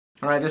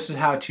Alright, this is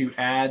how to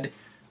add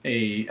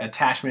a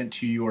attachment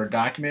to your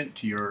document,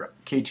 to your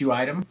K2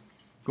 item.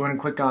 Go ahead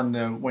and click on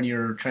the one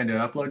you're trying to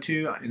upload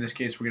to. In this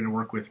case, we're going to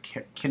work with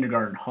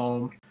Kindergarten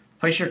Home.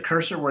 Place your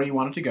cursor where you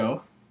want it to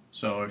go.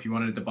 So if you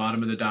want it at the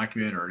bottom of the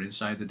document or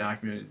inside the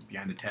document,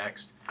 behind the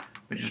text.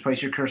 But just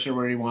place your cursor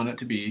where you want it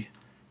to be.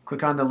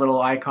 Click on the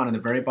little icon in the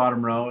very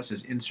bottom row. It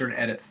says Insert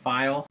Edit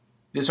File.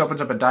 This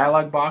opens up a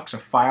dialog box, a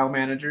File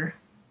Manager.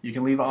 You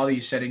can leave all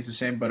these settings the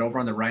same, but over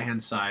on the right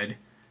hand side,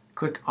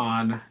 click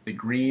on the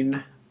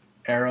green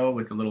arrow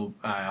with the little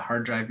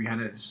hard drive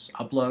behind it. It says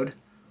Upload.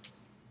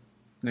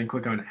 And then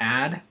click on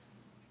Add.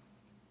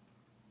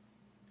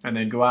 And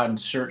then go out and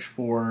search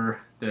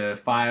for the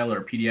file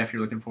or PDF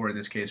you're looking for. In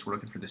this case, we're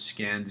looking for the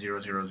Scan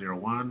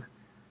 0001.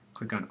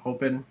 Click on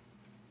Open.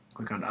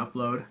 Click on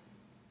Upload.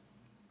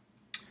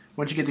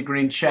 Once you get the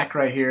green check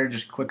right here,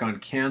 just click on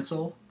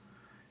Cancel.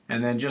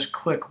 And then just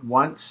click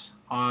once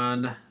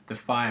on the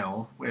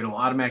file. It'll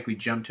automatically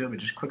jump to it, but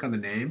just click on the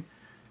name.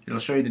 It'll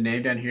show you the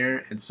name down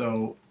here. And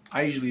so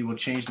I usually will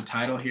change the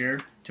title here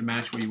to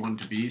match what you want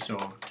it to be. So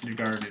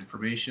Kindergarten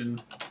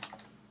Information.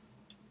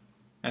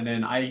 And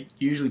then I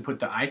usually put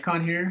the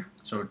icon here.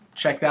 So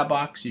check that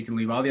box. You can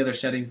leave all the other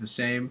settings the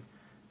same.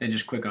 Then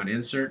just click on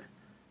Insert.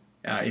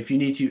 If you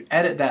need to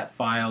edit that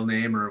file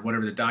name or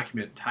whatever the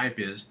document type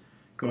is,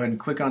 go ahead and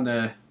click on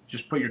the,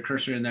 just put your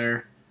cursor in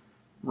there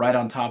right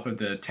on top of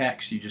the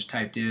text you just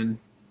typed in,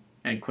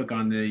 and click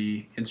on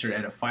the Insert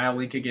Edit File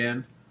link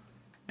again,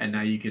 and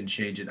now you can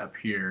change it up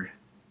here.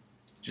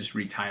 Just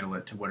retitle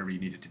it to whatever you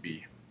need it to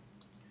be.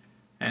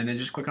 And then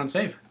just click on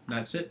Save.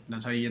 That's it.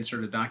 That's how you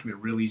insert a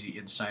document real easy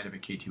inside of a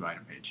K2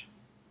 item page.